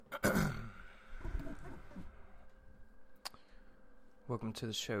Welcome to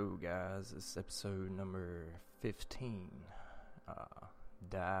the show, guys. This is episode number 15.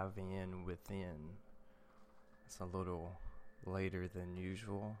 Dive in within. It's a little later than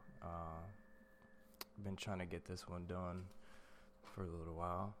usual. I've been trying to get this one done for a little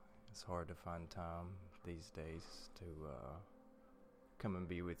while. It's hard to find time these days to come and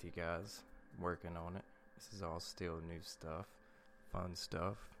be with you guys. Working on it. This is all still new stuff, fun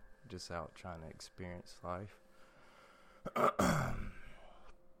stuff. Just out trying to experience life.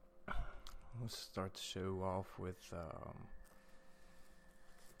 We'll start the show off with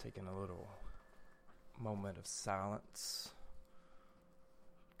taking a little moment of silence.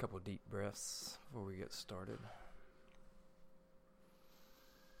 A couple deep breaths before we get started.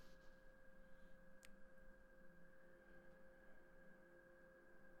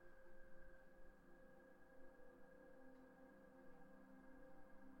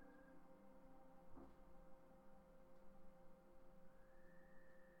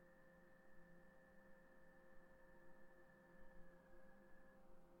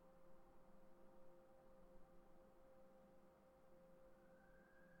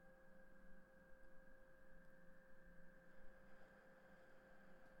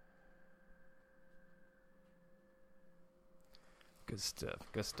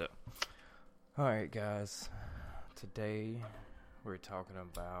 Good stuff. Alright, guys. Today we're talking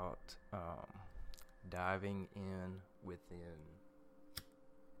about diving in within.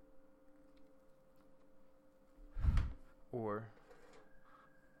 Or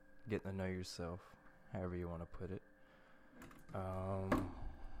getting to know yourself, however you want to put it.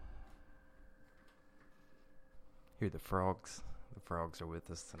 Hear the frogs. The frogs are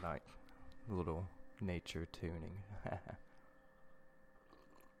with us tonight. A little nature tuning.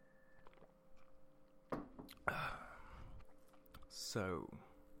 So,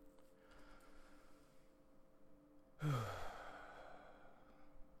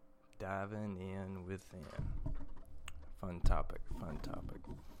 diving in within. Fun topic.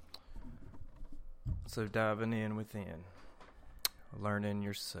 So, diving in within. Learning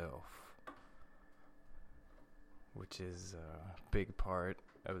yourself. Which is a big part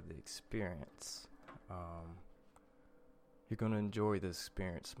of the experience. You're going to enjoy the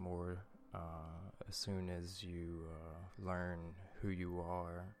experience more as soon as you learn who you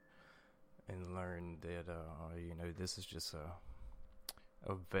are and learn that this is just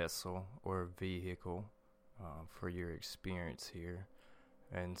a vessel or a vehicle for your experience here,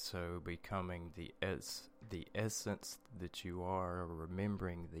 and so becoming the essence that you are, or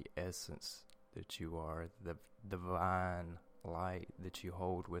remembering the essence that you are, the divine light that you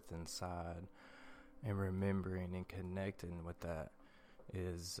hold within inside, and remembering and connecting with that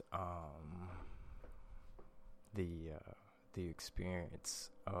is the experience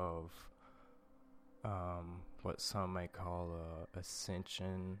of what some may call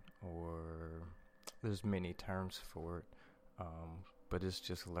ascension, or there's many terms for it, but it's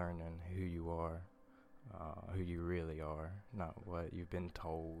just learning who you are, who you really are, not what you've been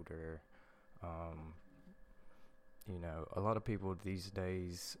told, or a lot of people these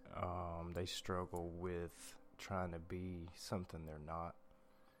days they struggle with trying to be something they're not.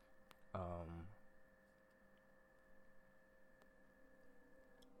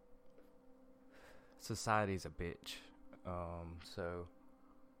 Society's a bitch. So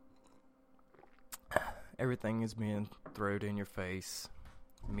everything is being thrown in your face.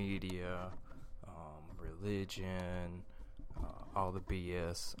 Media, religion, all the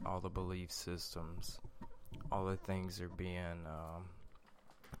BS, all the belief systems, all the things are being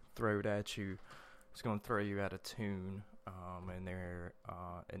thrown at you. It's going to throw you out of tune, and they're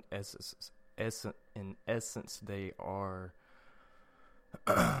in essence they are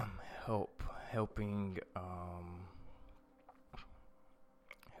helping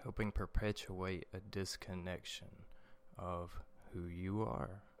perpetuate a disconnection of who you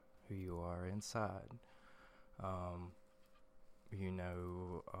are inside.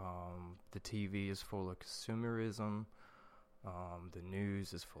 The TV is full of consumerism. The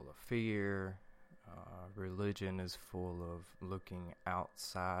news is full of fear. Religion is full of looking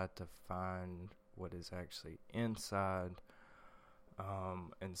outside to find what is actually inside.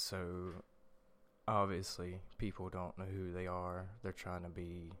 And so, obviously, people don't know who they are. They're trying to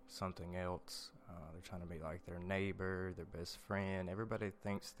be something else. They're trying to be like their neighbor, their best friend. Everybody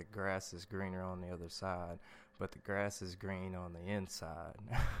thinks the grass is greener on the other side, but the grass is green on the inside.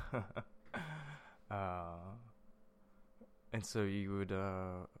 And so you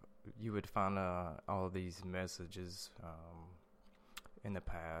would find all of these messages in the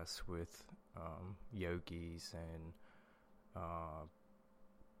past with yogis and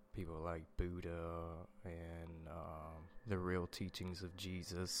people like Buddha and the real teachings of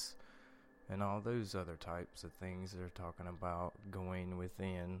Jesus, and all those other types of things that are talking about going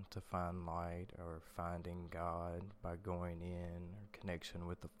within to find light, or finding God by going in, or connection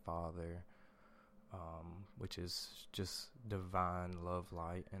with the Father, which is just divine love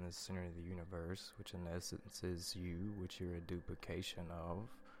light in the center of the universe, which in essence is you, which you're a duplication of,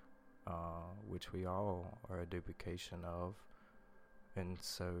 which we all are a duplication of. And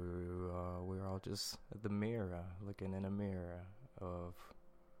so we're all just the mirror, looking in a mirror of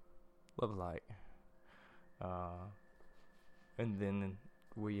love light. And then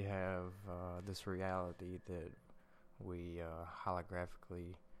we have this reality that we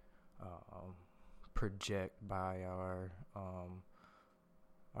holographically project by our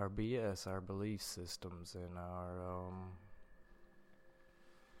BS, our belief systems, and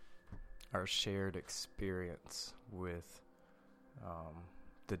our shared experience with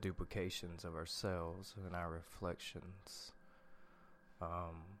the duplications of ourselves and our reflections.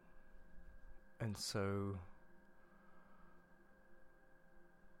 And so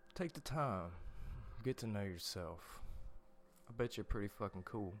take the time, get to know yourself. I bet you're pretty fucking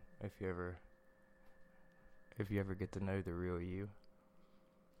cool if you ever get to know the real you.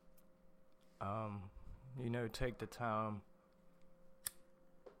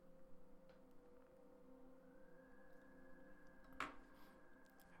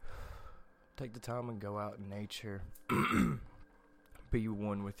 Take the time and go out in nature. Be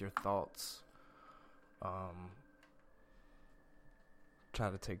one with your thoughts. Try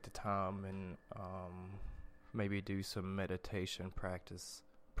to take the time and maybe do some meditation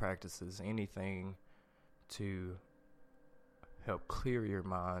practices, anything to help clear your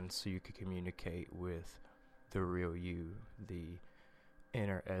mind so you can communicate with the real you, the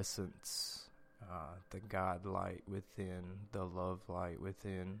inner essence, the God light within, the love light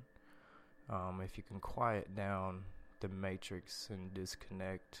within. If you can quiet down the matrix and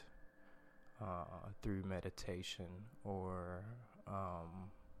disconnect through meditation, or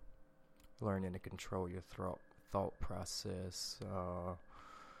learning to control your thought process,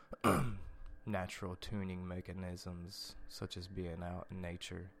 natural tuning mechanisms such as being out in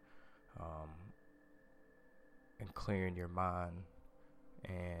nature, and clearing your mind,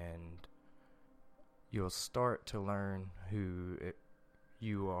 and you'll start to learn who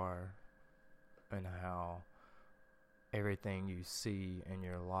you are and how everything you see in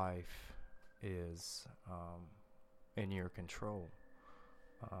your life is in your control.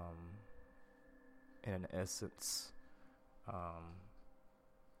 In essence,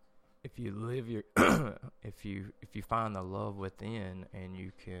 if you live your if you find the love within, and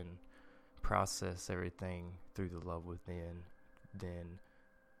you can process everything through the love within, then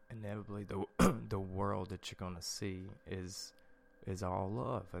inevitably the world that you're gonna see is all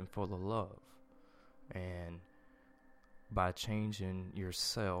love and full of love. And by changing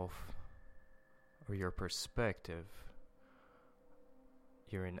yourself or your perspective,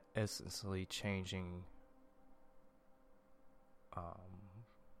 you're in essentially changing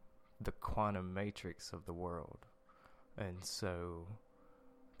the quantum matrix of the world. And so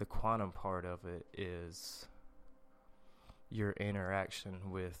the quantum part of it is your interaction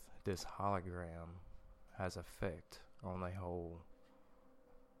with this hologram has effect on the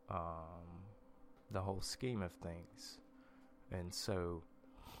whole scheme of things. And so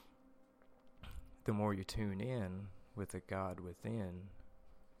the more you tune in with the God within,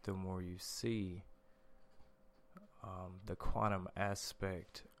 the more you see the quantum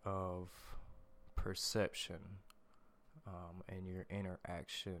aspect of perception, and your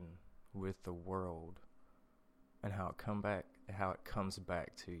interaction with the world, and how it comes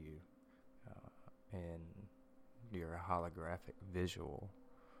back to you in your holographic visual.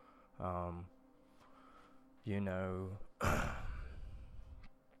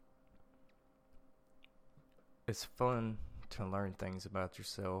 It's fun to learn things about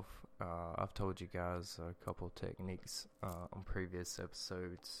yourself. I've told you guys a couple of techniques on previous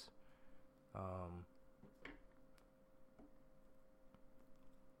episodes.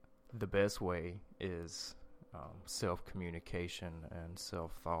 The best way is self-communication and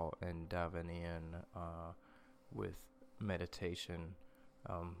self-thought, and diving in with meditation.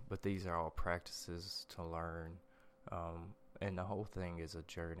 But these are all practices to learn. And the whole thing is a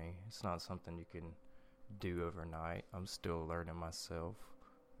journey. It's not something you can do overnight. I'm still learning myself.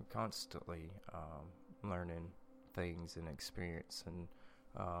 I'm constantly learning things and experience, and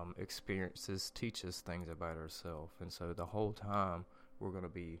experiences teach us things about ourselves. And so the whole time we're going to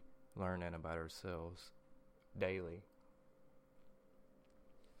be learning about ourselves daily.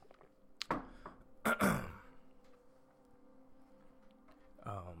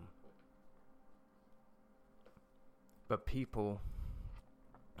 But people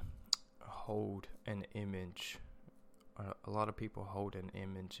hold an image. A lot of people hold an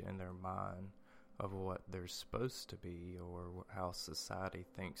image in their mind of what they're supposed to be, or how society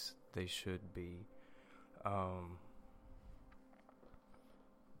thinks they should be. And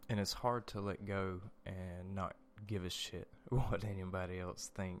it's hard to let go and not give a shit what anybody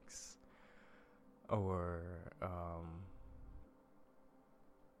else thinks, or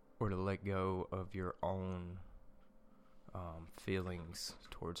to let go of your own feelings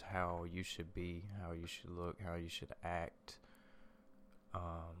towards how you should be, how you should look, how you should act,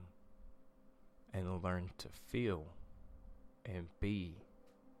 and learn to feel and be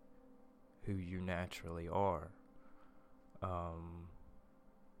who you naturally are.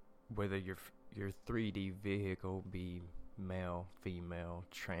 Whether your 3D vehicle be male, female,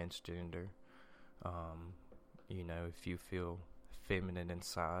 transgender, if you feel feminine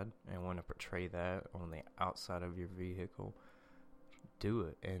inside and want to portray that on the outside of your vehicle, do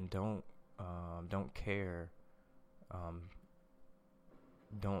it, and don't care.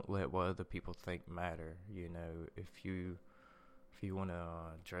 Don't let what other people think matter. If you want to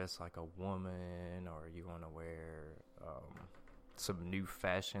dress like a woman, or you want to wear some new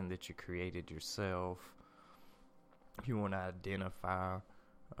fashion that you created yourself, you want to identify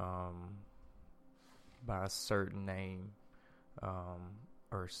by a certain name,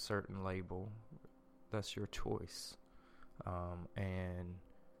 or a certain label, that's your choice. And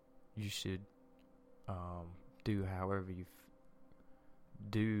you should do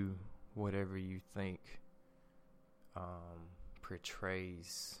do whatever you think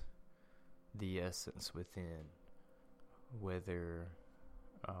portrays the essence within. Whether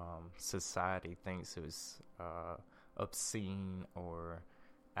society thinks it was obscene or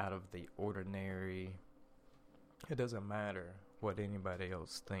out of the ordinary, it doesn't matter what anybody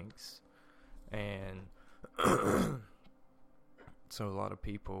else thinks. And so a lot of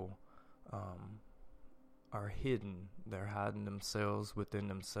people are hidden. They're hiding themselves within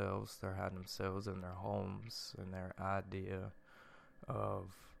themselves. They're hiding themselves in their homes and their idea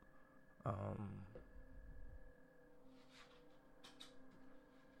of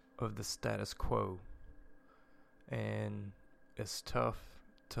the status quo. And it's tough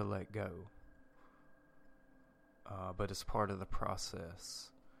to let go. But it's part of the process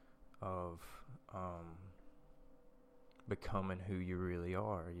of becoming who you really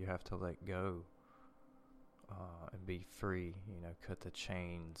are. You have to let go and be free. Cut the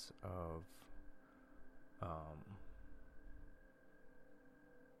chains of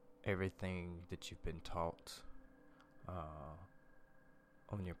everything that you've been taught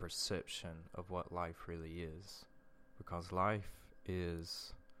on your perception of what life really is. Because life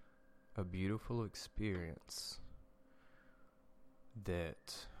is a beautiful experience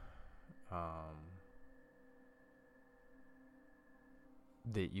that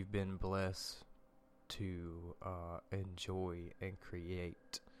that you've been blessed to enjoy and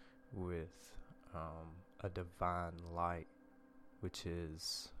create with a divine light, which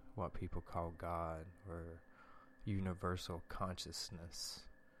is what people call God, or universal consciousness.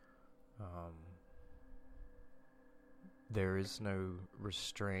 There is no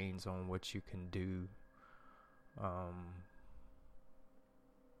restraints on what you can do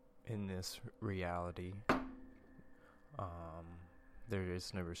in this reality. There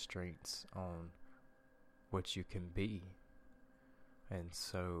is no restraints on what you can be. And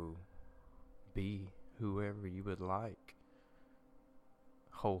so be whoever you would like,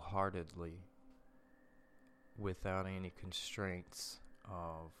 wholeheartedly, without any constraints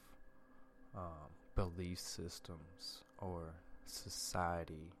of belief systems or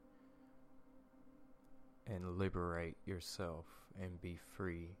society, and liberate yourself and be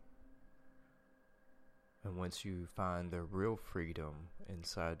free. And once you find the real freedom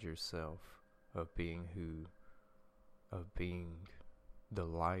inside yourself of being the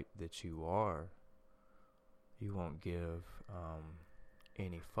light that you are, you won't give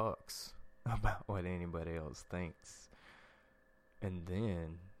any fucks about what anybody else thinks. And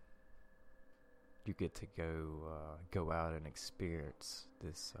then you get to go out and experience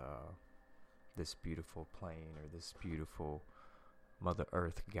this beautiful plane, or this beautiful Mother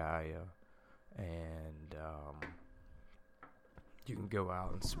Earth Gaia, and you can go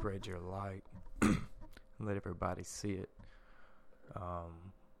out and spread your light and let everybody see it.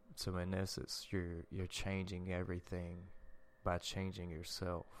 So in essence, you're changing everything by changing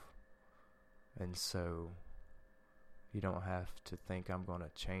yourself. And so you don't have to think, I'm going to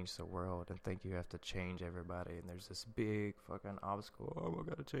change the world, and think you have to change everybody, and there's this big fucking obstacle. Oh, I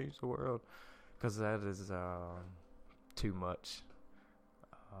got to change the world. Because that is too much.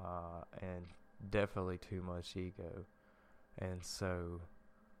 And definitely too much ego. And so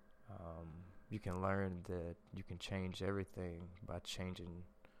you can learn that you can change everything by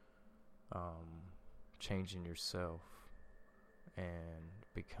um, changing yourself and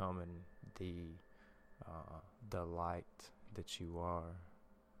becoming the light that you are,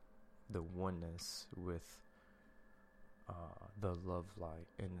 the oneness with the love light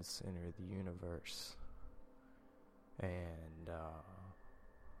in the center of the universe. And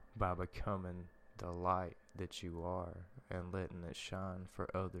by becoming the light that you are and letting it shine for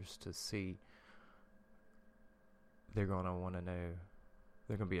others to see, they're going to want to know,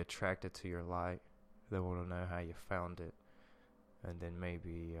 they're going to be attracted to your light. They want to know how you found it. And then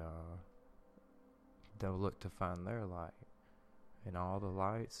maybe they'll look to find their light. And all the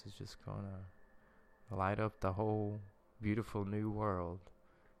lights is just going to light up the whole beautiful new world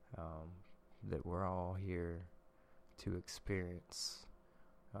that we're all here to experience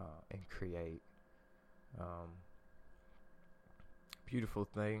and create. Beautiful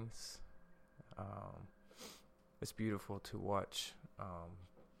things. It's beautiful to watch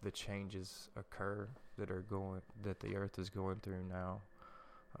the changes occur that the earth is going through now.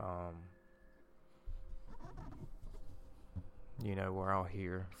 We're all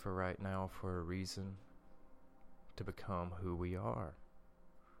here for right now for a reason, to become who we are,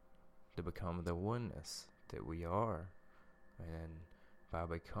 to become the oneness that we are. And by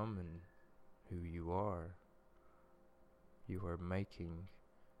becoming who you are making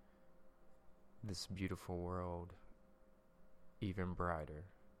this beautiful world even brighter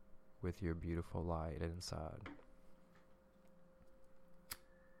with your beautiful light inside.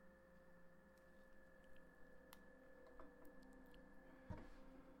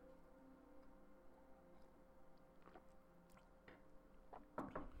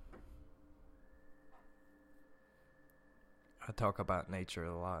 I talk about nature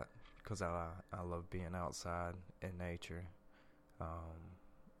a lot because I love being outside in nature.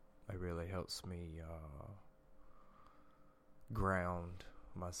 It really helps me ground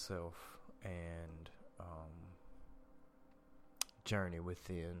myself and journey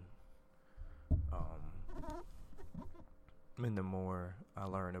within. And the more I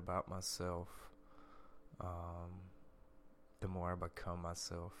learn about myself, the more I become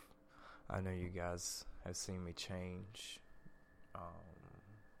myself. I know you guys have seen me change.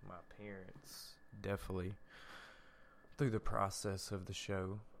 My appearance definitely through the process of the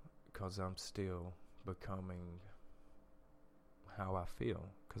show, because I'm still becoming how I feel,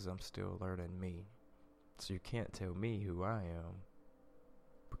 because I'm still learning me. So you can't tell me who I am,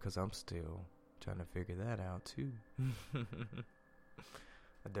 because I'm still trying to figure that out too.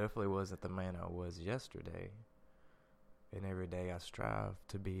 I definitely wasn't the man I was yesterday, and every day I strive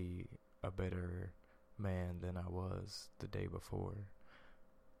to be a better man than I was the day before.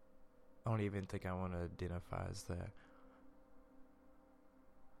 I don't even think I want to identify as that.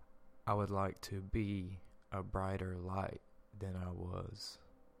 I would like to be a brighter light than I was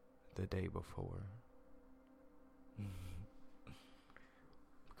the day before.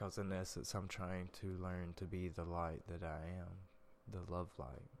 Because in essence, I'm trying to learn to be the light that I am, the love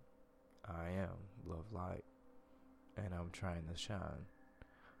light. I am love light, and I'm trying to shine.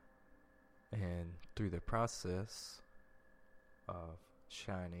 And through the process of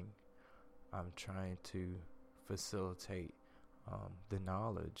shining, I'm trying to facilitate the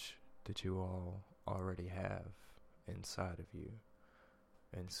knowledge that you all already have inside of you.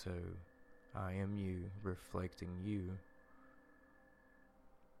 And so I am you, reflecting you,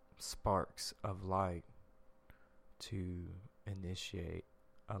 sparks of light to initiate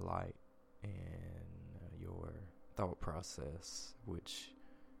a light in your thought process, which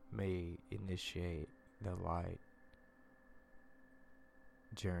may initiate the light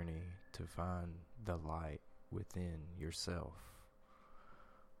journey to find the light within yourself.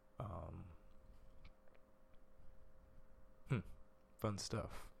 Fun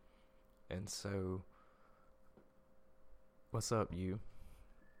stuff. And so, what's up, you?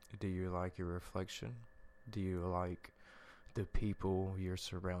 Do you like your reflection? Do you like the people you're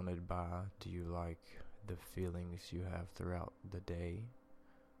surrounded by? Do you like the feelings you have throughout the day?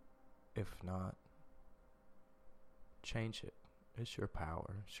 If not, change it. It's your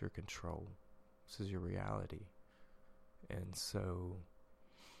power. It's your control. This is your reality. And so,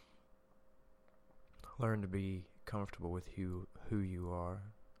 learn to be comfortable with who you are.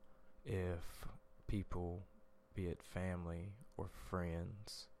 If people, be it family or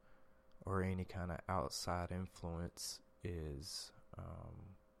friends or any kind of outside influence, is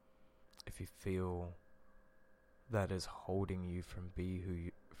if you feel that is holding you from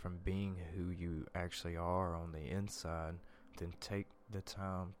being who you actually are on the inside, then take the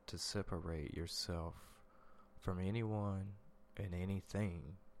time to separate yourself from anyone in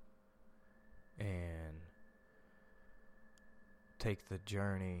anything and take the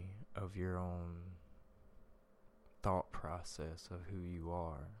journey of your own thought process of who you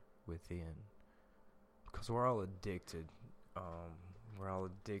are within. Because we're all addicted. We're all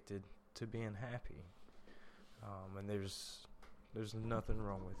addicted to being happy. And there's nothing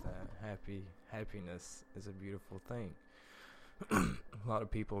wrong with that. Happiness is a beautiful thing. A lot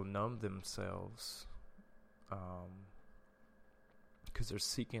of people numb themselves because they're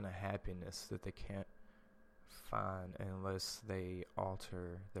seeking a happiness that they can't find unless they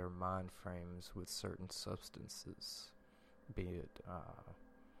alter their mind frames with certain substances, be it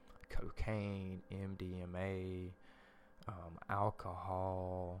cocaine, MDMA,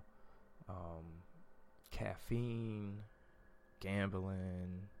 alcohol, caffeine,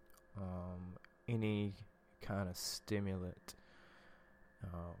 gambling, any kind of stimulant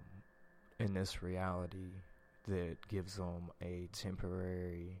in this reality that gives them a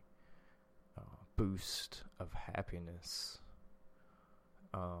temporary boost of happiness.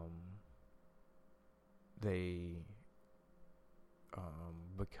 They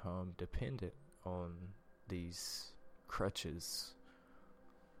become dependent on these crutches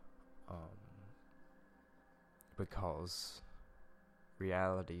because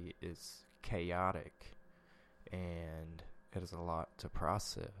reality is chaotic and it is a lot to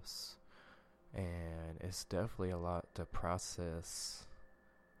process, and it's definitely a lot to process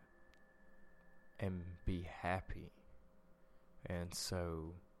and be happy. And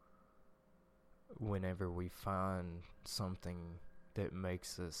so whenever we find something that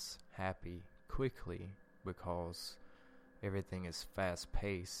makes us happy quickly, because everything is fast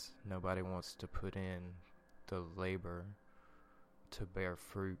paced, nobody wants to put in the labor to bear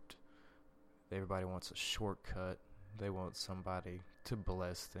fruit. Everybody wants a shortcut. They want somebody to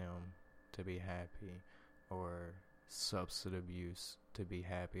bless them to be happy, or substance abuse to be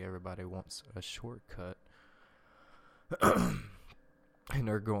happy. Everybody wants a shortcut. And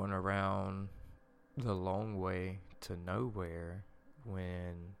they're going around the long way to nowhere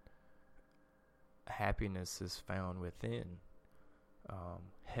when happiness is found within.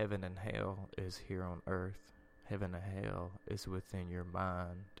 Heaven and hell is here on earth. Heaven and hell is within your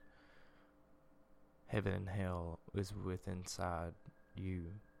mind. Heaven and hell is within inside you.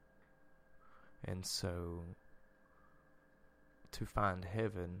 And so to find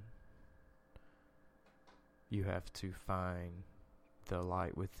heaven, you have to find the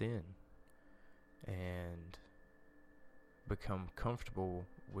light within and become comfortable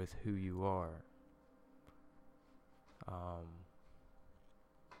with who you are.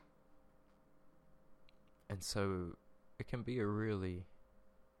 And so it can be a really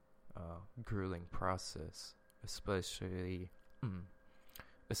grueling process, especially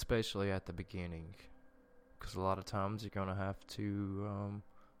at the beginning, because a lot of times you're going to have to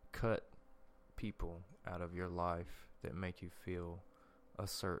cut people out of your life that make you feel a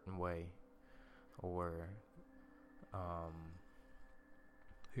certain way, or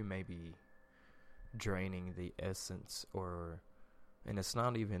who may be draining the essence, and it's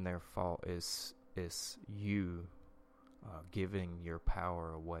not even their fault, it's you giving your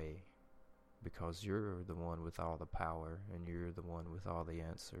power away, because you're the one with all the power and you're the one with all the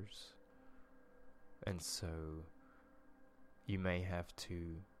answers. And so you may have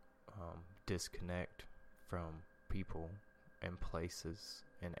to disconnect from people and places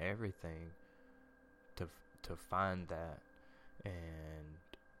and everything to find that,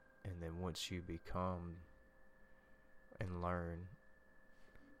 and then once you become and learn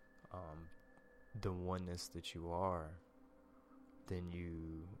the oneness that you are, then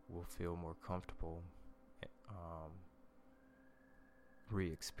you will feel more comfortable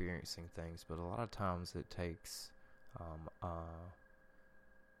re-experiencing things. But a lot of times it takes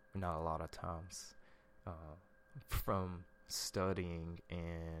not a lot of times from studying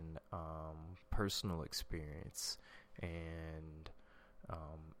and personal experience, and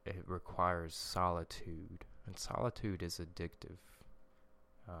it requires solitude, and solitude is addictive.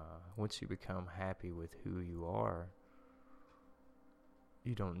 Once you become happy with who you are,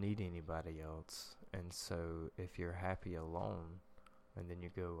 you don't need anybody else. And so if you're happy alone, and then you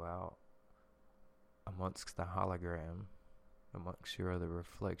go out amongst the hologram, amongst your other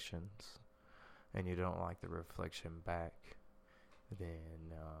reflections, and you don't like the reflection back,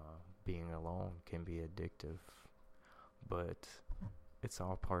 then being alone can be addictive. But it's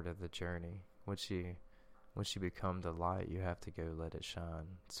all part of the journey. Once you become the light, you have to go let it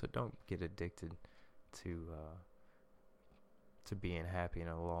shine. So don't get addicted to being happy and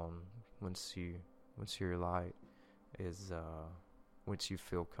alone. Once your light is once you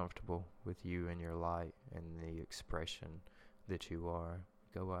feel comfortable with you and your light and the expression that you are.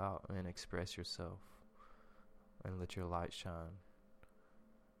 Go out and express yourself and let your light shine,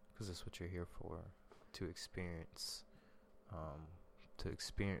 because that's what you're here for, to experience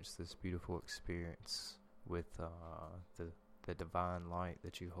this beautiful experience with the divine light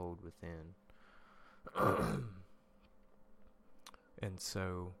that you hold within. And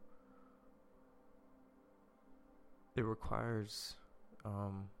so it requires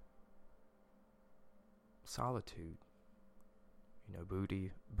solitude. You know,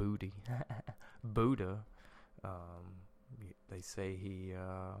 Buddha. They say he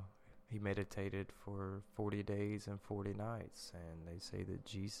meditated for 40 days and 40 nights, and they say that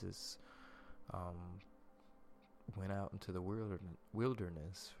Jesus went out into the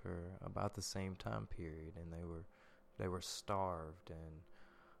wilderness for about the same time period, and they were starved, and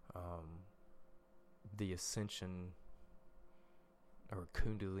the ascension or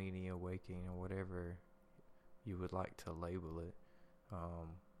Kundalini awakening, or whatever you would like to label it,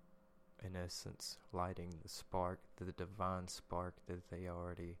 in essence, lighting the spark, the divine spark that they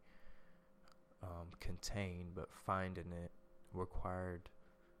already contained, but finding it required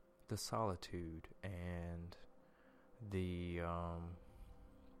the solitude and the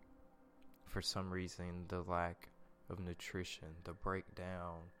for some reason the lack of nutrition, the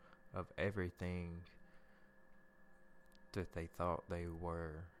breakdown of everything that they thought they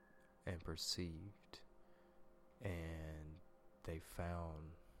were and perceived, and they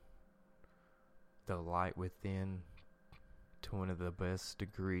found the light within to one of the best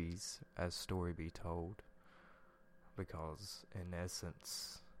degrees, as story be told, because in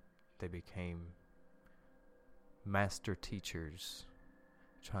essence they became master teachers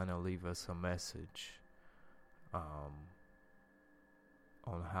trying to leave us a message on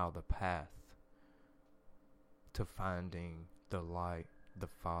how the path to finding the light, the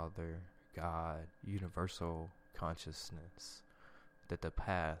Father, God, universal consciousness, that the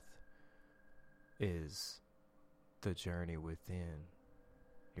path is the journey within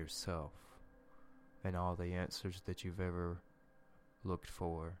yourself, and all the answers that you've ever looked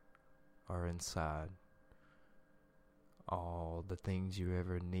for are inside. All the things you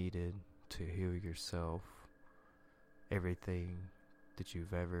ever needed to heal yourself, everything that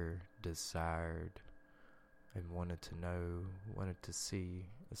you've ever desired and wanted to know, wanted to see,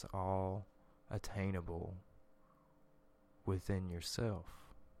 is all attainable within yourself.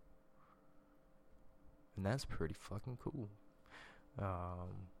 And that's pretty fucking cool.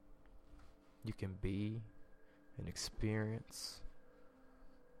 You can be and experience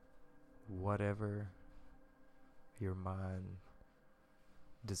whatever your mind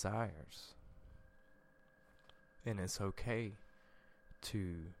desires. And it's okay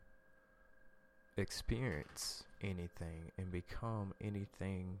to experience anything and become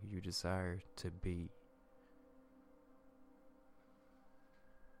anything you desire to be.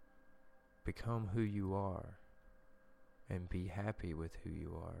 Become who you are and be happy with who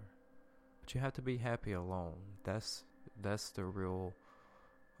you are. But you have to be happy alone. That's the real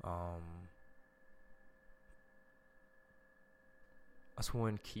that's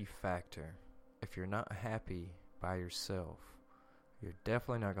one key factor. If you're not happy by yourself, you're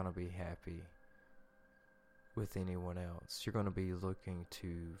definitely not going to be happy with anyone else. You're going to be looking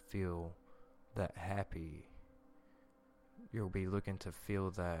to feel that happy. You'll be looking to fill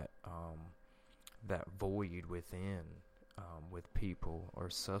that that void within with people or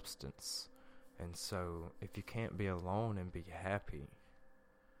substance. And so if you can't be alone and be happy,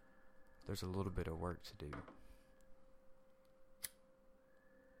 there's a little bit of work to do.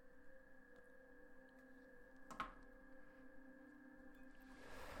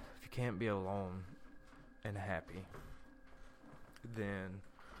 If you can't be alone and happy, then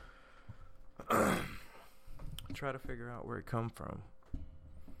try to figure out where it come from.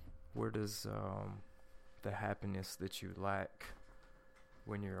 Where does the happiness that you lack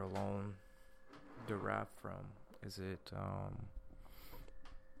when you're alone derive from? Is it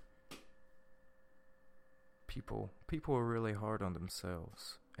people are really hard on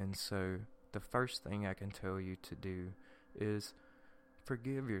themselves, and so the first thing I can tell you to do is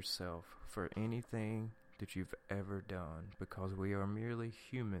forgive yourself for anything that you've ever done, because we are merely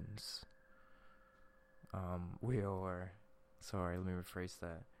humans. Let me rephrase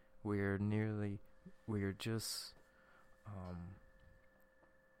that. We are just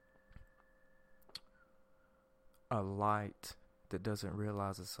a light that doesn't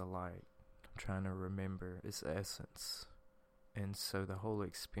realize it's a light. I'm trying to remember its essence. And so the whole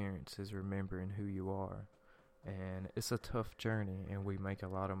experience is remembering who you are. And it's a tough journey, and we make a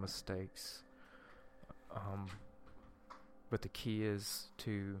lot of mistakes. But the key is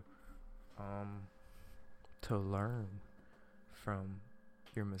to learn from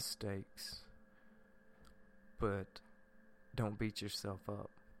your mistakes, but don't beat yourself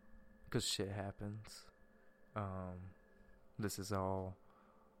up, because shit happens. This is all,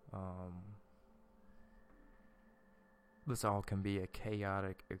 this all can be a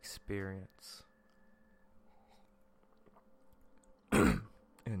chaotic experience.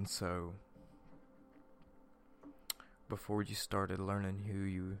 And so, before you started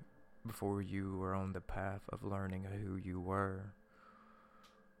learning before you were on the path of learning who you were,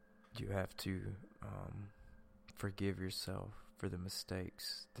 you have to forgive yourself for the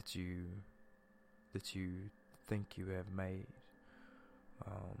mistakes that you think you have made.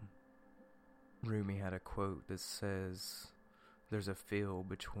 Rumi had a quote that says, "There's a field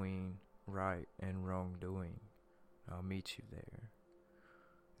between right and wrongdoing. I'll meet you there."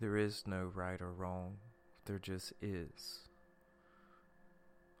 There is no right or wrong. There just is.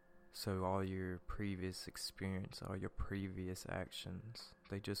 So all your previous experience, all your previous actions,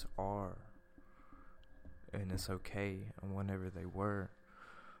 they just are. And it's okay. And whenever they were,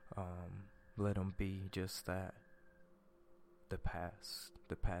 let them be just that. The past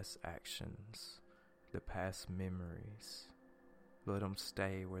actions, the past memories. Let them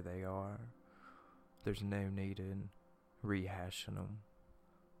stay where they are. There's no need in rehashing them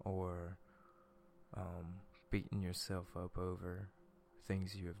or beating yourself up over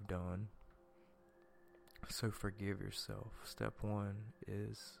things you have done. So forgive yourself. Step one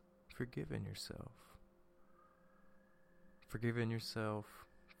is forgiving yourself. Forgiving yourself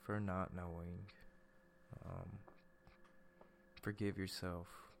for not knowing. Forgive yourself.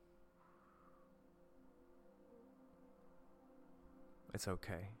 It's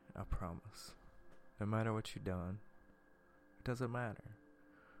okay, I promise. No matter what you've done, it doesn't matter.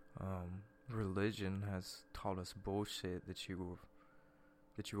 Religion has taught us bullshit that you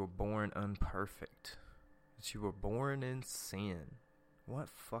were born unperfect, that you were born in sin. What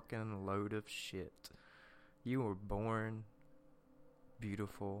fucking load of shit. You were born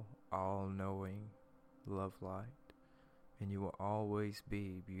beautiful, all-knowing, love light, and you will always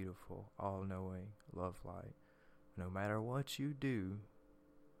be beautiful, all-knowing, love light. No matter what you do,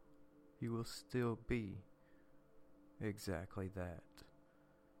 you will still be exactly that.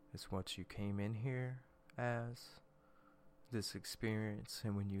 It's what you came in here as, this experience,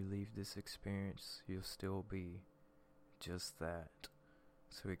 and when you leave this experience, you'll still be just that.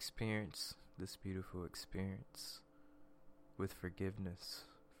 So experience this beautiful experience with forgiveness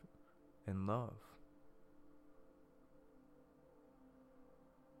and love.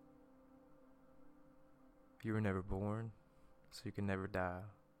 You were never born, so you can never die.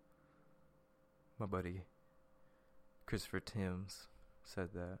 My buddy Christopher Timms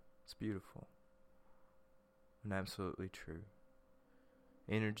said that. It's beautiful and absolutely true.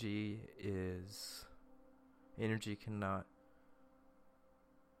 Energy cannot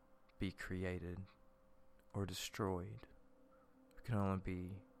be created or destroyed. It can only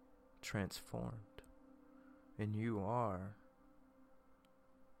be transformed. And you are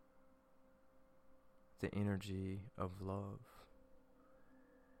the energy of love.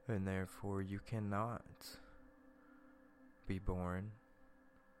 And therefore you cannot be born.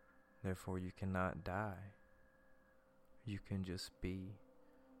 Therefore you cannot die. You can just be.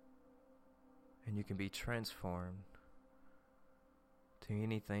 And you can be transformed to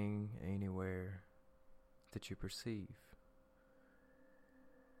anything, anywhere that you perceive.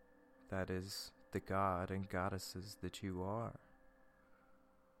 That is the God and goddesses that you are.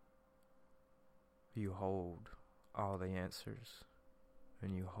 You hold all the answers,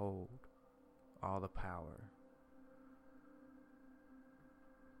 and you hold all the power.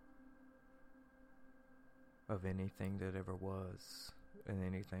 Of anything that ever was and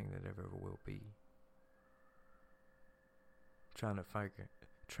anything that ever will be. Trying to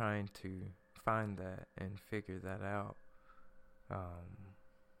find that and figure that out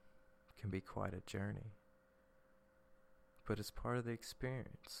can be quite a journey. But it's part of the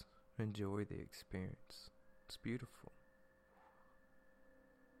experience. Enjoy the experience. It's beautiful.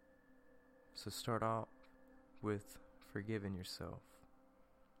 So start off with forgiving yourself.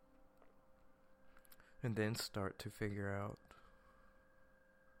 And then start to find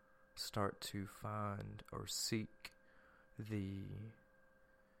or seek the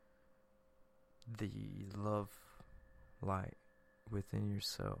love light within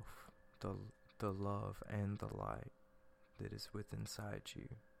yourself, the love and the light that is within inside you.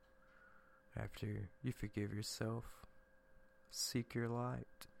 After you forgive yourself, seek your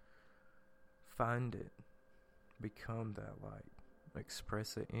light, find it, become that light,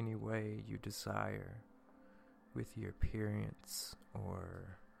 express it any way you desire, with your appearance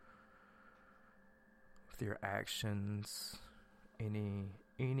or with your actions,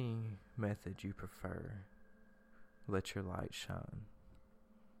 any method you prefer, let your light shine.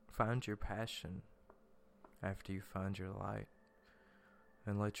 Find your passion after you find your light,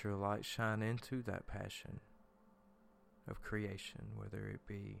 and let your light shine into that passion of creation, whether it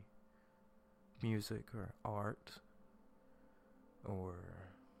be music or art or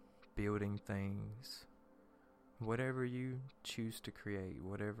building things, whatever you choose to create,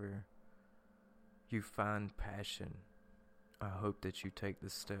 whatever you find passion. I hope that you take the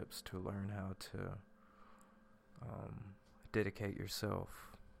steps to learn how to dedicate yourself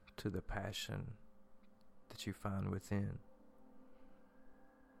to the passion that you find within,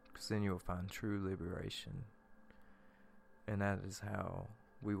 because then you'll find true liberation, and that is how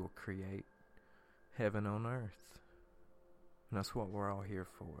we will create heaven on earth. And that's what we're all here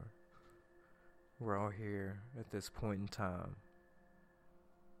for. We're all here at this point in time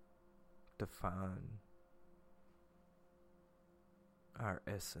to find our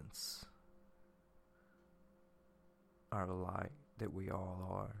essence, our light that we all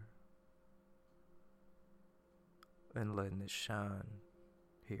are, and letting it shine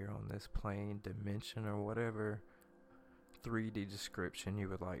here on this plane, dimension, or whatever 3D description you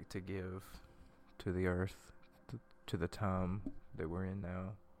would like to give to the earth, to the time that we're in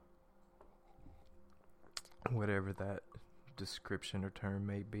now. Whatever that description or term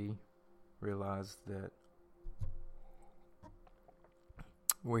may be, realize that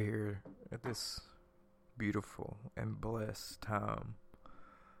we're here at this beautiful and blessed time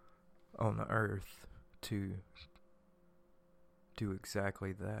on the earth to do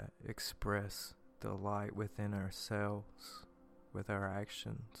exactly that. Express the light within ourselves, with our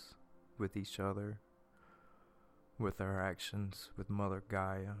actions, with each other, with our actions with Mother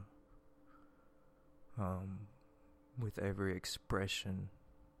Gaia, with every expression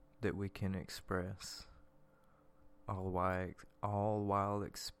that we can express, all while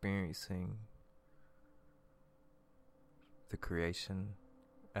experiencing the creation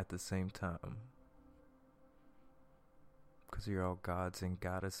at the same time. Because you're all gods and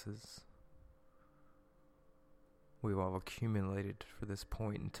goddesses. We've all accumulated for this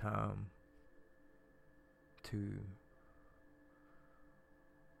point in time to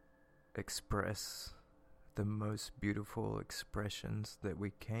express the most beautiful expressions that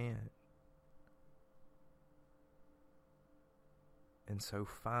we can. And so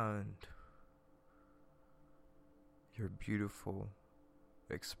find your beautiful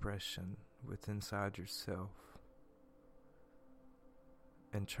expression within inside yourself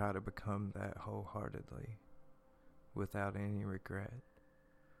and try to become that wholeheartedly, without any regret.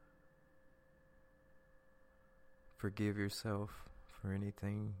 Forgive yourself for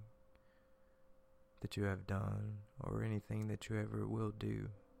anything that you have done or anything that you ever will do.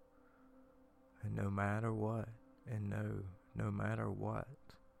 And no matter what, and no matter what,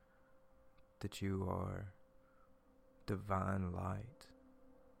 that you are divine light.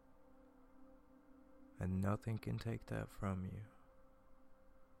 And nothing can take that from you.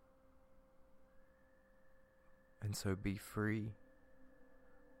 And so be free.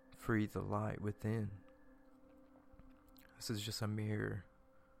 Free the light within. This is just a mere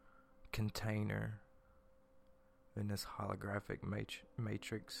container in this holographic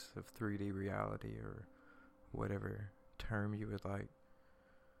matrix of 3D reality, or whatever term you would like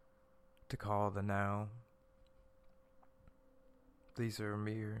to call the now. These are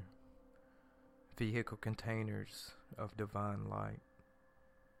mere vehicle containers of divine light,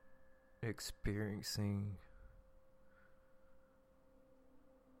 experiencing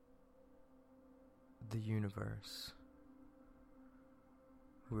the universe.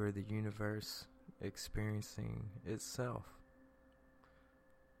 We're the universe experiencing itself.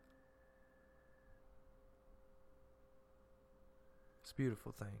 It's a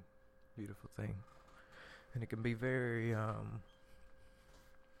beautiful thing. And it can be very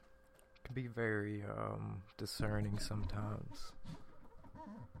discerning sometimes.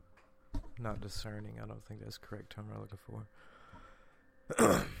 Not discerning, I don't think that's the correct term I'm looking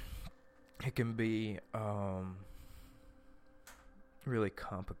for. It can be really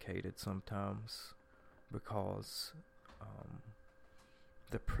complicated sometimes, because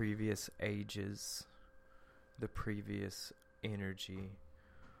the previous ages, the previous energy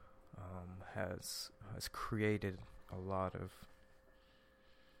has created a lot of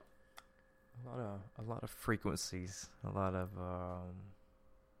frequencies, a lot of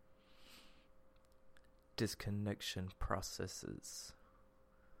disconnection processes.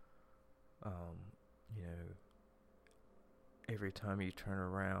 Every time you turn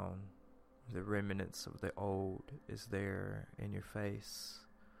around, the remnants of the old is there in your face,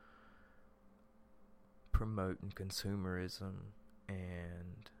 promoting consumerism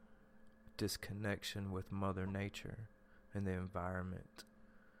and disconnection with Mother Nature and the environment,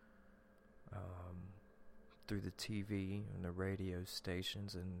 through the TV and the radio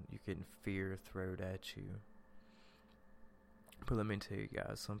stations, and you're getting fear thrown at you. But let me tell you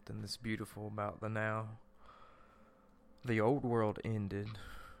guys something that's beautiful about the now. The old world ended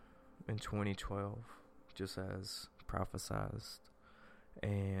in 2012, just as prophesied,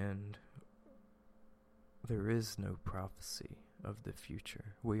 and there is no prophecy of the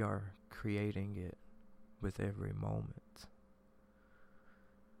future. We are creating it with every moment,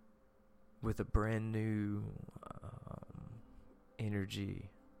 with a brand new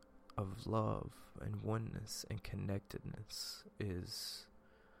energy of love and oneness and connectedness is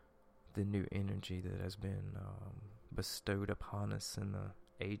the new energy that has been bestowed upon us in the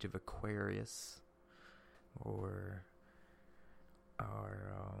age of Aquarius, or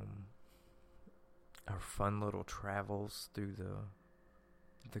our fun little travels through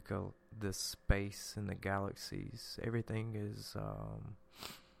the space and the galaxies. Everything is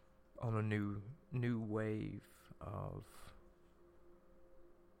on a new wave of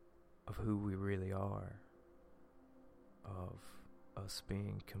who we really are, of us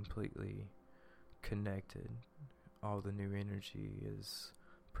being completely connected. All the new energy is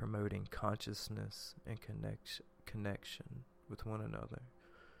promoting consciousness and connection with one another.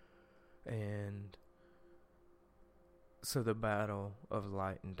 And so the battle of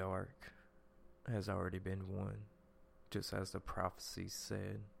light and dark has already been won, just as the prophecies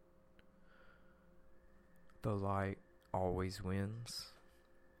said. The light always wins.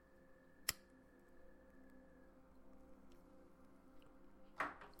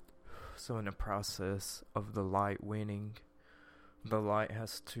 So in the process of the light winning, the light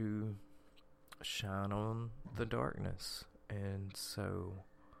has to shine on the darkness. And so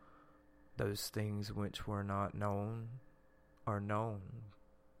those things which were not known, are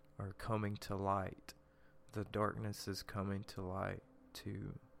coming to light. The darkness is coming to light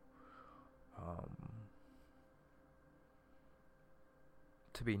to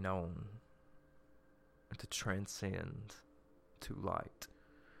be known, to transcend to light,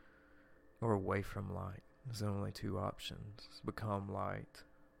 or away from light. There's only two options: become light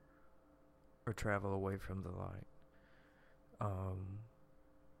or travel away from the light.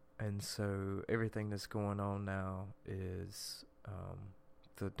 And so everything that's going on now is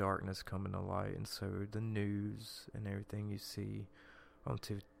the darkness coming to light. And so the news and everything you see on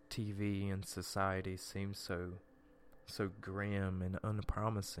TV and society seems so grim and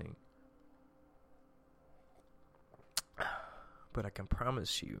unpromising. But I can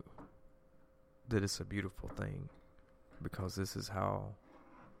promise you that it's a beautiful thing, because this is how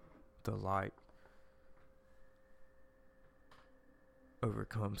the light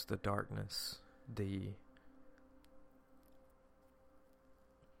overcomes the darkness. The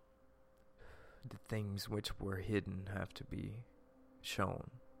things which were hidden have to be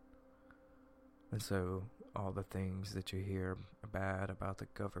shown. And so all the things that you hear bad about the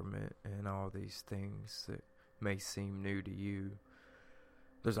government and all these things that may seem new to you,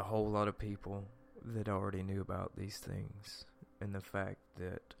 there's a whole lot of people that already knew about these things. And the fact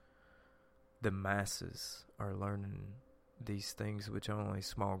that the masses are learning these things which only a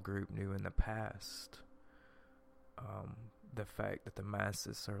small group knew in the past, the fact that the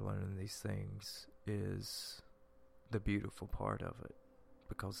masses are learning these things is the beautiful part of it,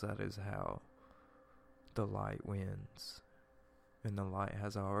 because that is how the light wins, and the light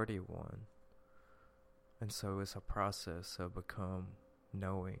has already won. And so it's a process of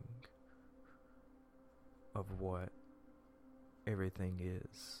knowing of what everything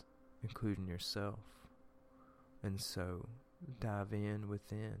is, including yourself. And so dive in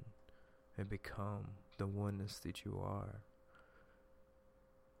within and become the oneness that you are.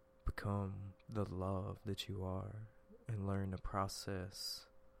 Become the love that you are, and learn to process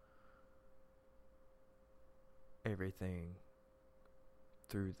everything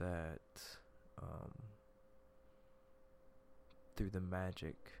through that, through the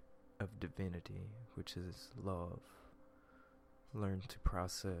magic of divinity, which is love. Learn to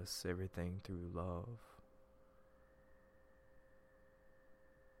process everything through love,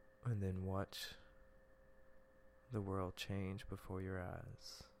 and then watch the world change before your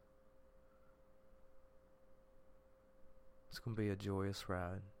eyes. It's going to be a joyous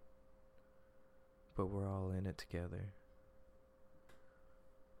ride, but we're all in it together.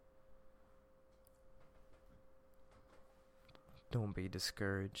 Don't be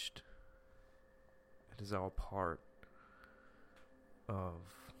discouraged. It is all part of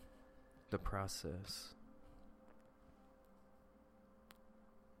the process.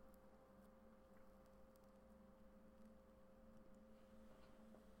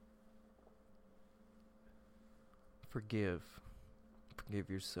 forgive. Forgive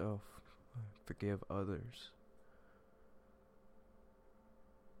yourself. Forgive others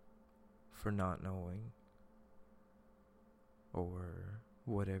for not knowing or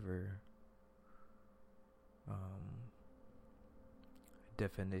whatever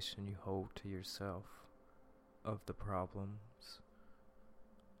definition you hold to yourself of the problems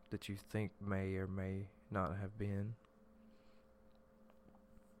that you think may or may not have been.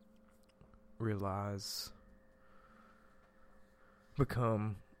 Realize,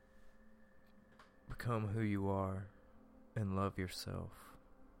 become who you are and love yourself,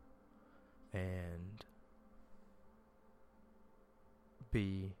 and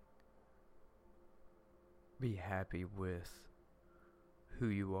be happy with who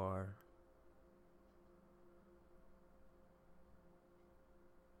you are.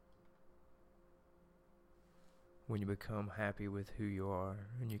 When you become happy with who you are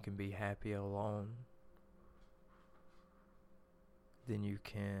and you can be happy alone, then you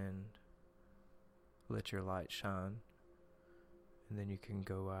can let your light shine, and then you can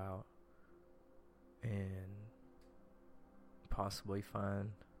go out and possibly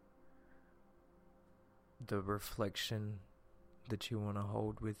find the reflection that you want to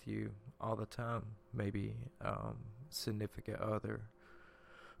hold with you all the time. Maybe significant other.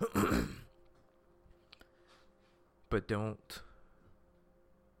 But don't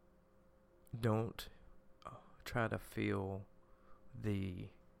try to fill the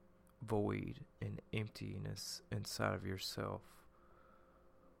void and emptiness inside of yourself,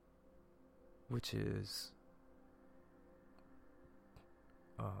 which is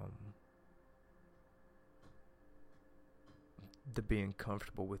the being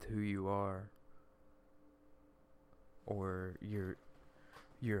comfortable with who you are, or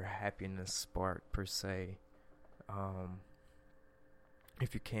your happiness spark per se.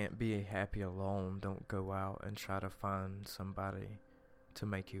 If you can't be happy alone, don't go out and try to find somebody to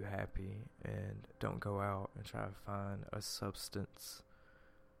make you happy, and don't go out and try to find a substance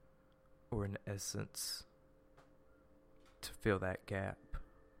or an essence to fill that gap.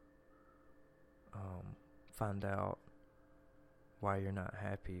 Find out why you're not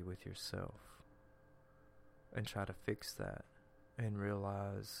happy with yourself and try to fix that, and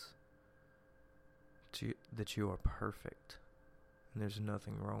realize that you are perfect and there's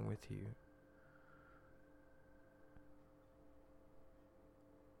nothing wrong with you.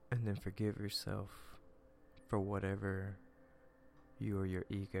 And then forgive yourself for whatever you or your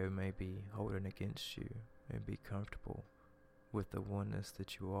ego may be holding against you, and be comfortable with the oneness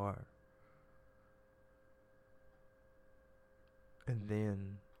that you are. And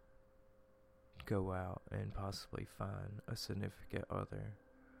then go out and possibly find a significant other.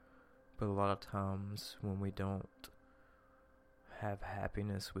 But a lot of times when we don't have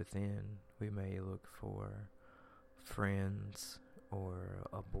happiness within, we may look for friends or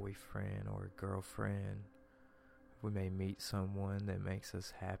a boyfriend or a girlfriend. We may meet someone that makes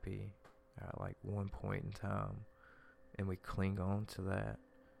us happy at like one point in time, and we cling on to that,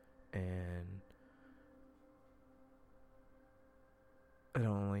 and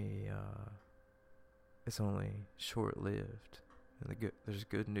it's only short-lived. And there's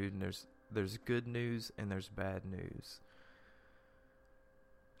good news, and there's good news, and there's bad news.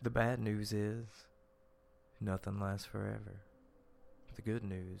 The bad news is nothing lasts forever. The good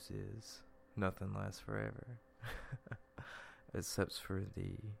news is nothing lasts forever, except for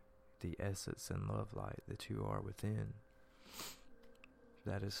the essence and love light that you are within.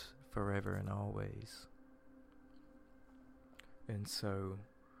 That is forever and always. And so,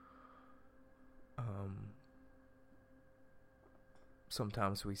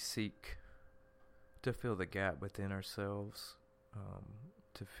 sometimes we seek to fill the gap within ourselves,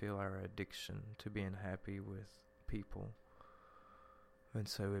 to fill our addiction to being happy with people. And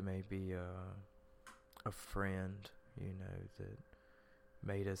so it may be a friend, that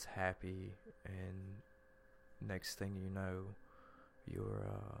made us happy, and next thing you know,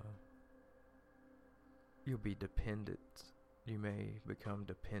 you'll be dependent. You may become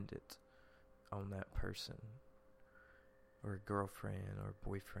dependent on that person, or a girlfriend, or a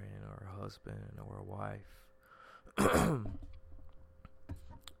boyfriend, or a husband, or a wife.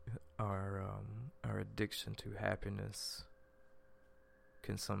 Our addiction to happiness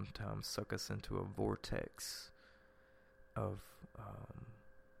can sometimes suck us into a vortex of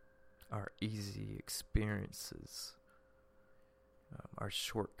our easy experiences, our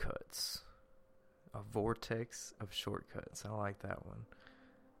shortcuts. A vortex of shortcuts. I like that one.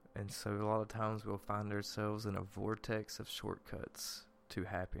 And so a lot of times we'll find ourselves in a vortex of shortcuts to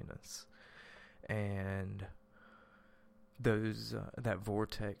happiness. And that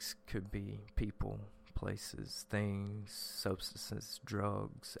vortex could be people, places, things, substances,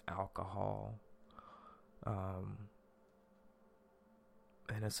 drugs, alcohol. And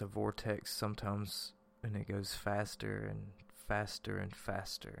it's a vortex sometimes, and it goes faster and faster and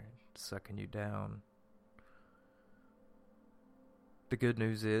faster, sucking you down. The good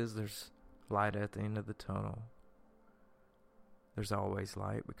news is there's light at the end of the tunnel. There's always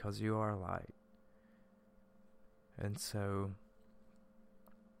light because you are light. And so,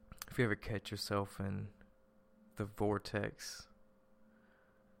 if you ever catch yourself in the vortex,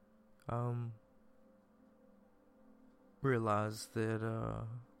 realize that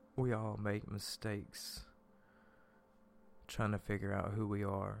we all make mistakes trying to figure out who we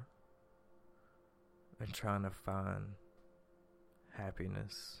are and trying to find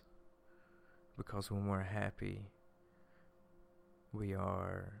happiness. Because when we're happy, we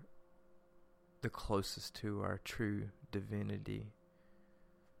are the closest to our true divinity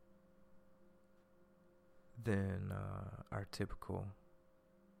than our typical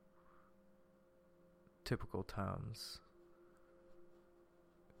times.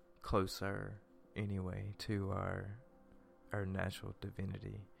 Closer, anyway, to our natural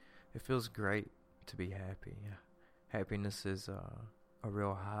divinity. It feels great to be happy. Happiness is a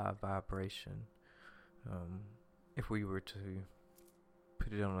real high vibration. If we were to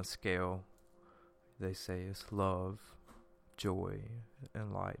put it on a scale, they say it's love, joy,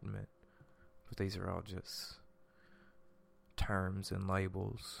 enlightenment. But these are all just terms and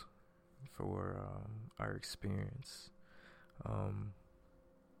labels for our experience.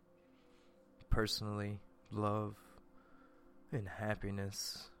 Personally, love and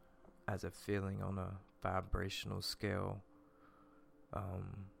happiness as a feeling on a vibrational scale,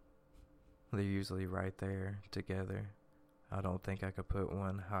 they're usually right there together. I don't think I could put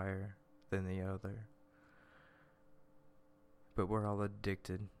one higher than the other. But we're all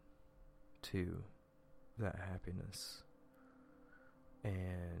addicted to that happiness.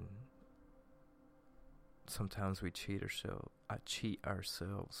 And sometimes we cheat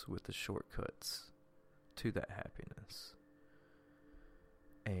ourselves with the shortcuts to that happiness.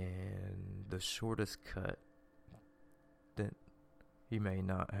 And the shortest cut that you may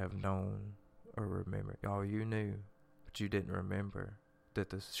not have known or remembered. Oh, you knew, but you didn't remember that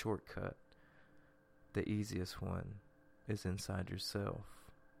the shortcut, the easiest one, is inside yourself.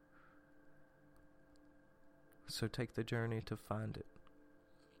 So take the journey to find it.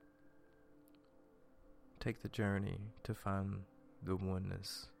 Take the journey to find the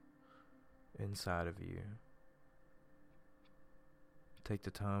oneness inside of you. Take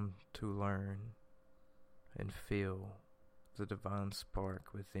the time to learn and feel the divine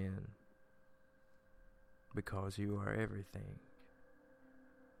spark within, because you are everything.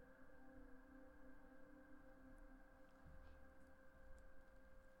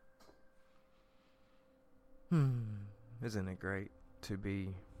 Isn't it great to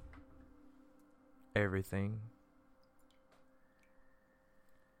be everything?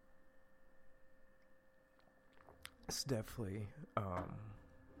 It's definitely a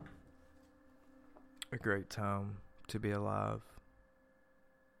great time to be alive.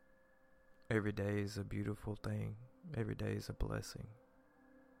 Every day is a beautiful thing. Every day is a blessing.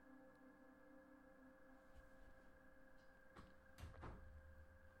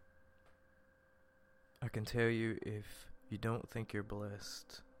 I can tell you, if you don't think you're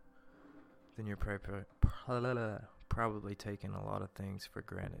blessed, then you're probably taking a lot of things for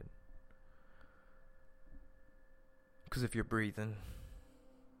granted. Because if you're breathing,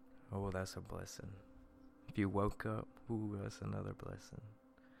 oh, well, that's a blessing. If you woke up, ooh, that's another blessing.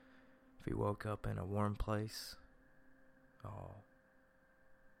 If you woke up in a warm place, oh,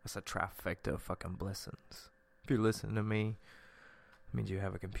 that's a trifecta of fucking blessings. If you're listening to me, it means you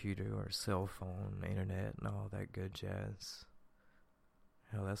have a computer or a cell phone, internet, and all that good jazz.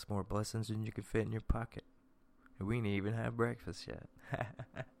 Hell, that's more blessings than you can fit in your pocket. And we didn't even have breakfast yet.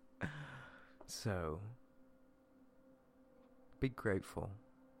 So, be grateful.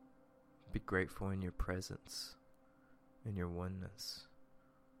 Be grateful in your presence, in your oneness.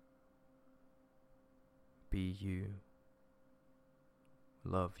 Be you.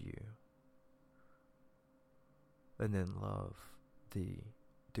 Love you. And then love the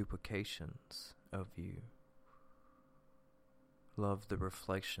duplications of you. Love the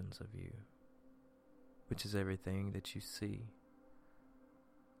reflections of you, which is everything that you see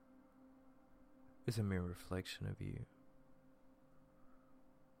is a mere reflection of you.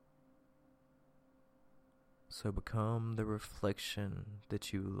 So become the reflection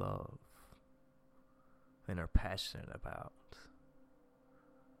that you love and are passionate about.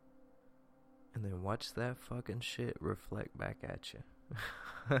 And then watch that fucking shit reflect back at you.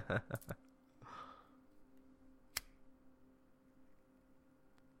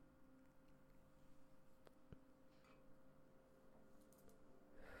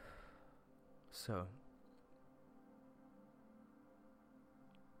 So,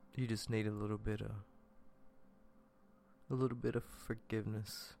 you just need a little bit of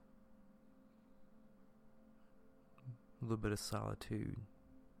forgiveness, a little bit of solitude,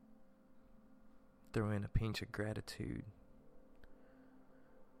 throw in a pinch of gratitude,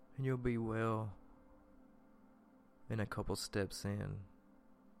 and you'll be well in a couple steps in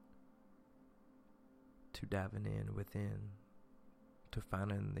to diving in within, to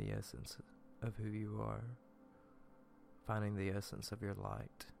finding the essence of who you are, finding the essence of your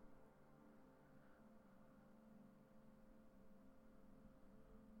light.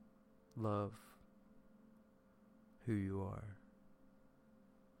 Love who you are.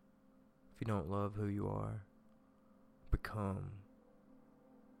 If you don't love who you are, become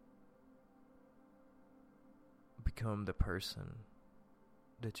the person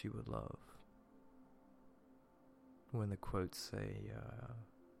that you would love. When the quotes say,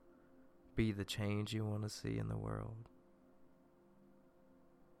 be the change you want to see in the world.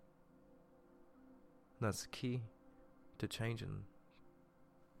 That's the key to changing,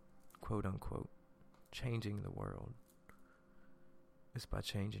 quote unquote, changing the world. It's by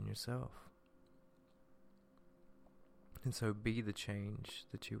changing yourself. And so be the change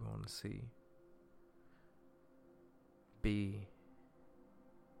that you want to see. Be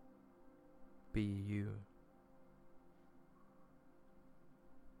you.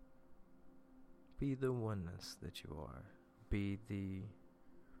 Be the oneness that you are. Be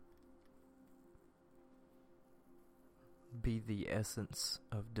the essence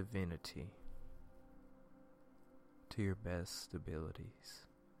of divinity to your best abilities.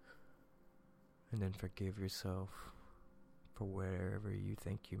 And then forgive yourself for wherever you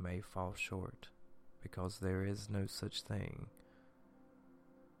think you may fall short, because there is no such thing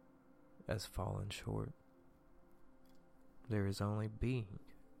as falling short. There is only being.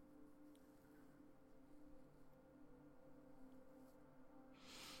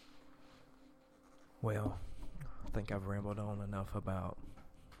 Well, I think I've rambled on enough about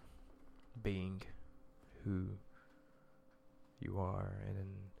being who you are and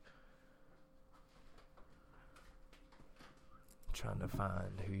trying to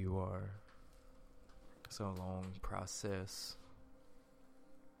find who you are. It's a long process,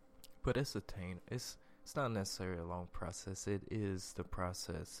 but it's not necessarily a long process. It is the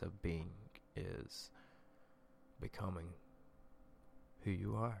process of being, is becoming who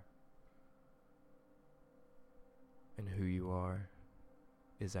you are. And who you are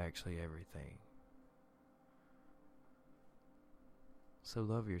is actually everything. So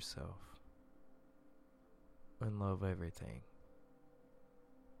love yourself and love everything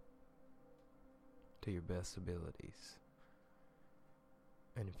to your best abilities.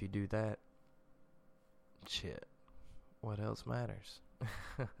 And if you do that, shit, what else matters?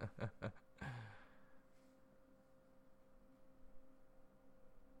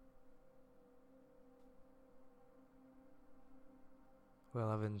 Well,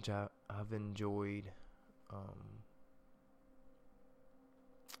 I've enjoyed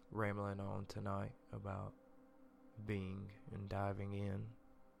rambling on tonight about being and diving in.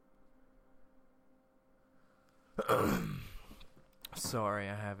 Sorry,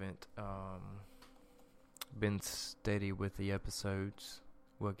 I haven't been steady with the episodes.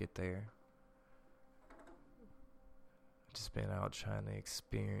 We'll get there. Just been out trying to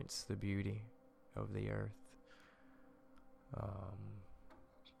experience the beauty of the earth.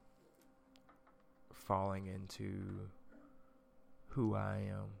 Falling into who I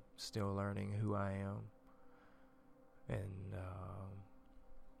am, still learning who I am, and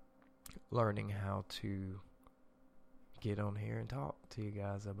learning how to get on here and talk to you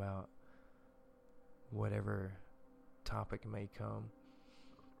guys about whatever topic may come.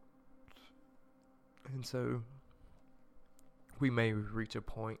 And so we may reach a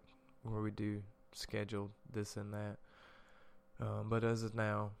point where we do schedule this and that, but as of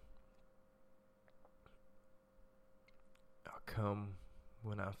now, I'll come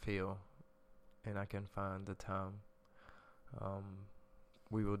when I feel and I can find the time.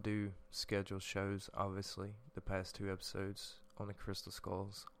 We will do scheduled shows, obviously. The past 2 episodes on the Crystal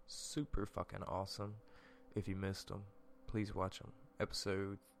Skulls, super fucking awesome. If you missed them, please watch them.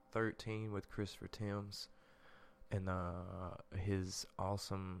 Episode 13 with Christopher Timms and his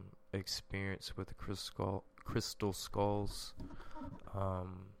awesome experience with the Crystal Skulls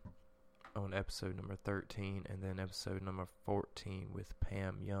on episode number 13, and then episode number 14 with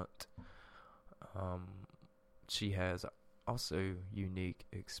Pam Yunt. She has also unique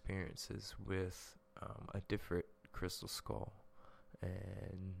experiences with a different crystal skull,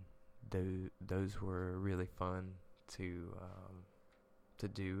 and those were really fun to to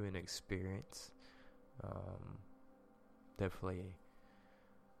do and experience. Definitely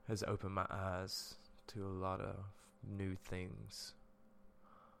has opened my eyes to a lot of new things.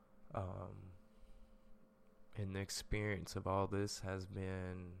 And the experience of all this has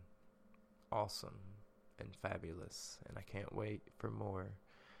been awesome and fabulous, and I can't wait for more.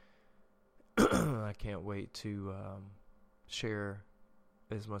 I can't wait to share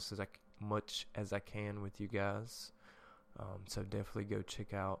as much as I can with you guys. So definitely go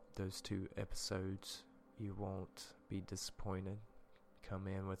check out those 2 episodes. You won't be disappointed. Come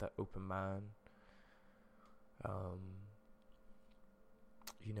in with an open mind. I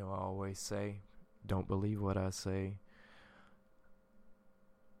always say, don't believe what I say.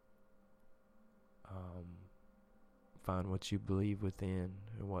 Find what you believe within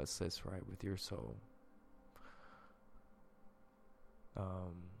and what sits right with your soul.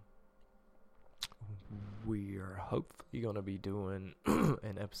 We are hopefully going to be doing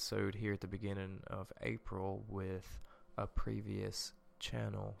an episode here at the beginning of April with a previous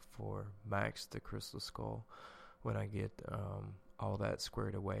channel for Max the Crystal Skull. When I get all that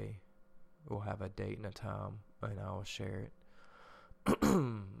squared away, we'll have a date and a time, and I'll share it.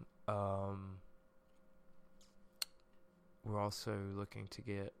 We're also looking to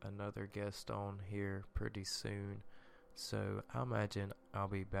get another guest on here pretty soon, so I imagine I'll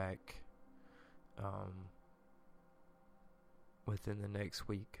be back within the next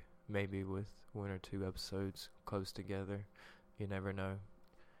week, maybe with 1 or 2 episodes close together. You never know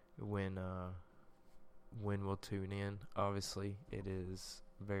when we'll tune in. Obviously, it is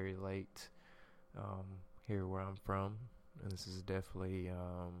very late here where I'm from, and this is definitely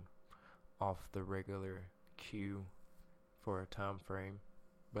off the regular cue for a time frame,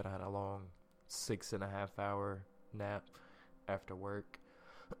 but I had a long 6.5 hour nap after work.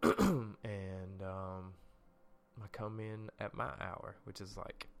 And I come in at my hour, which is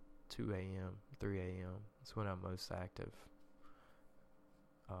like 2 a.m., 3 a.m. It's when I'm most active.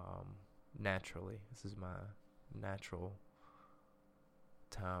 Naturally, this is my natural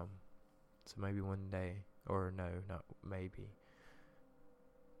time. So maybe one day, or no, not maybe,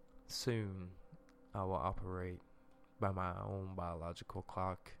 soon I will operate by my own biological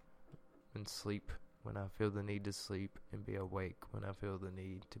clock and sleep when I feel the need to sleep, and be awake when I feel the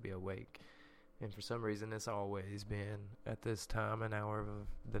need to be awake. And for some reason, it's always been at this time and hour of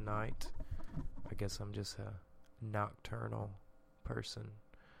the night. I guess I'm just a nocturnal person.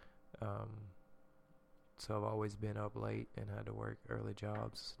 So I've always been up late and had to work early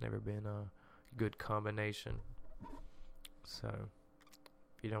jobs. It's never been a good combination. So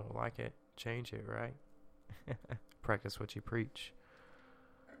if you don't like it, change it, right? Practice what you preach.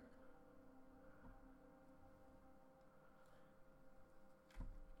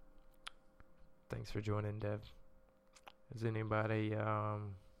 Thanks for joining, Dev. Has anybody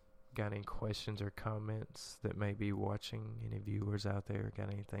got any questions or comments that may be watching? Any viewers out there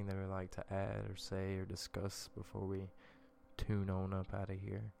got anything they would like to add or say or discuss before we tune on up out of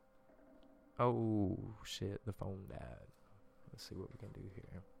here? Oh, shit, the phone died. Let's see what we can do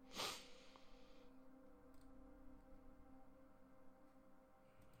here.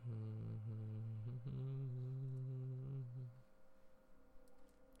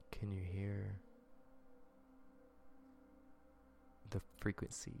 Can you hear the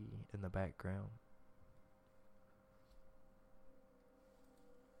frequency in the background?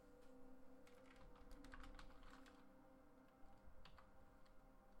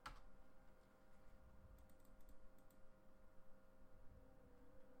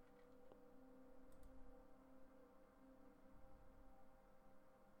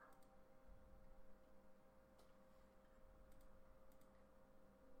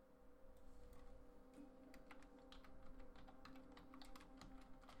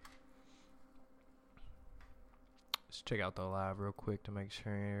 Just check out the live real quick to make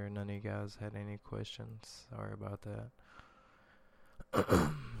sure none of you guys had any questions. Sorry about that.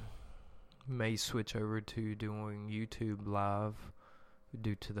 May switch over to doing YouTube live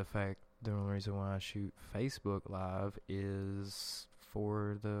due to the fact the only reason why I shoot Facebook live is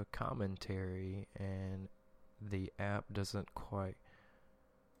for the commentary, and the app doesn't quite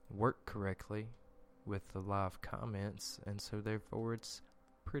work correctly with the live comments, and so therefore it's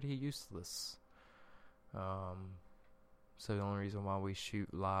pretty useless. So the only reason why we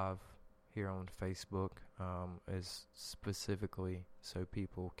shoot live here on Facebook is specifically so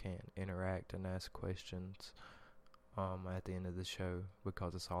people can interact and ask questions at the end of the show,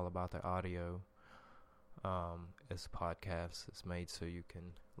 because it's all about the audio. It's a podcast. It's made so you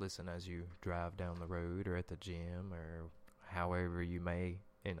can listen as you drive down the road or at the gym or however you may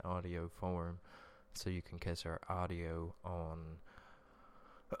in audio form, so you can catch our audio on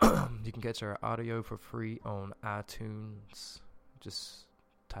You can get our audio for free on iTunes. Just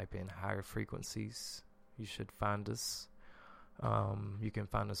type in Higher Frequencies. You should find us. You can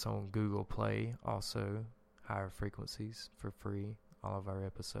find us on Google Play also, Higher Frequencies for free, all of our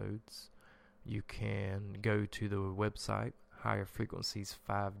episodes. You can go to the website,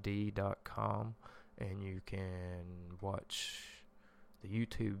 higherfrequencies5d.com, and you can watch the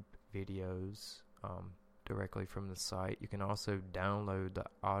YouTube videos directly from the site. You can also download the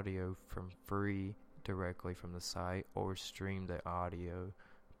audio from free directly from the site, or stream the audio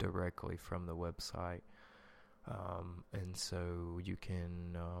directly from the website. And so you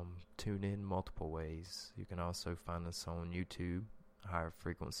can tune in multiple ways. You can also find us on YouTube, Higher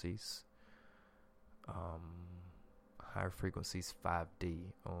Frequencies. Higher Frequencies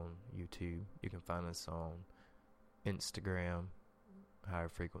 5D on YouTube. You can find us on Instagram, Higher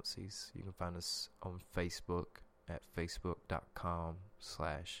Frequencies. You can find us on Facebook at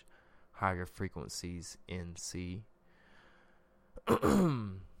facebook.com/Higher Frequencies NC.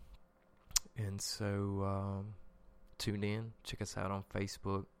 And so tune in, check us out on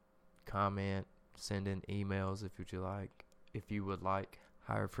Facebook, comment, send in emails if you would like,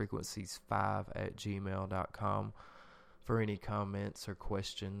 higherfrequencies5@gmail.com for any comments or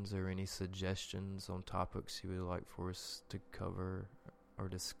questions or any suggestions on topics you would like for us to cover or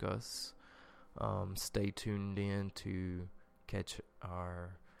discuss. Stay tuned in to catch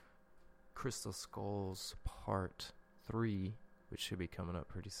our Crystal Skulls Part 3, which should be coming up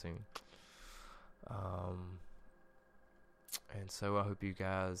pretty soon. And so I hope you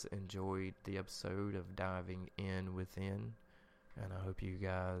guys enjoyed the episode of Diving In Within, and I hope you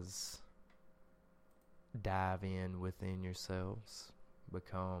guys dive in within yourselves,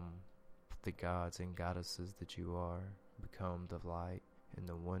 become the gods and goddesses that you are, become the light and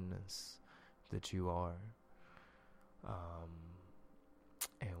the oneness that you are.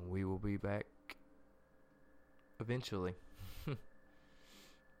 And we will be back eventually.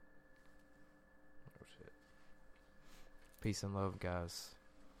 Peace and love, guys.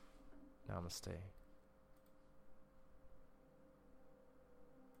 Namaste.